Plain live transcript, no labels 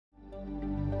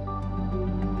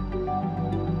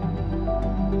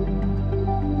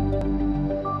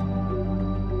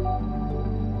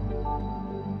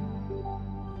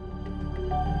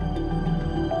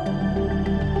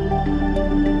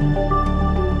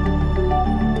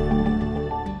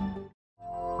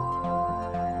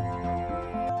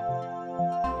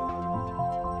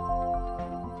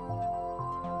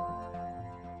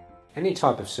Any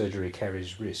type of surgery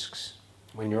carries risks.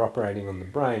 When you're operating on the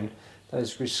brain,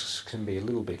 those risks can be a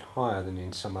little bit higher than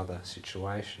in some other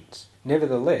situations.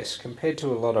 Nevertheless, compared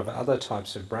to a lot of other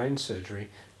types of brain surgery,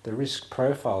 the risk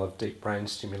profile of deep brain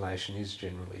stimulation is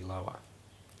generally lower.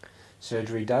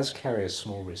 Surgery does carry a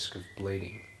small risk of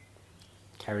bleeding.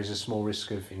 It carries a small risk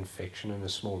of infection and a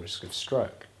small risk of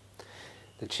stroke.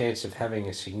 The chance of having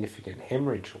a significant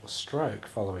hemorrhage or stroke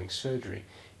following surgery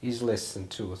is less than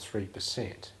 2 or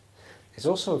 3%. There's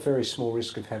also a very small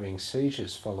risk of having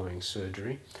seizures following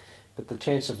surgery, but the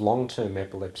chance of long-term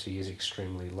epilepsy is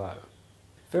extremely low.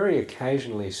 Very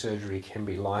occasionally surgery can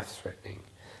be life-threatening.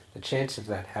 The chance of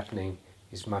that happening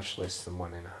is much less than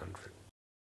 1 in 100.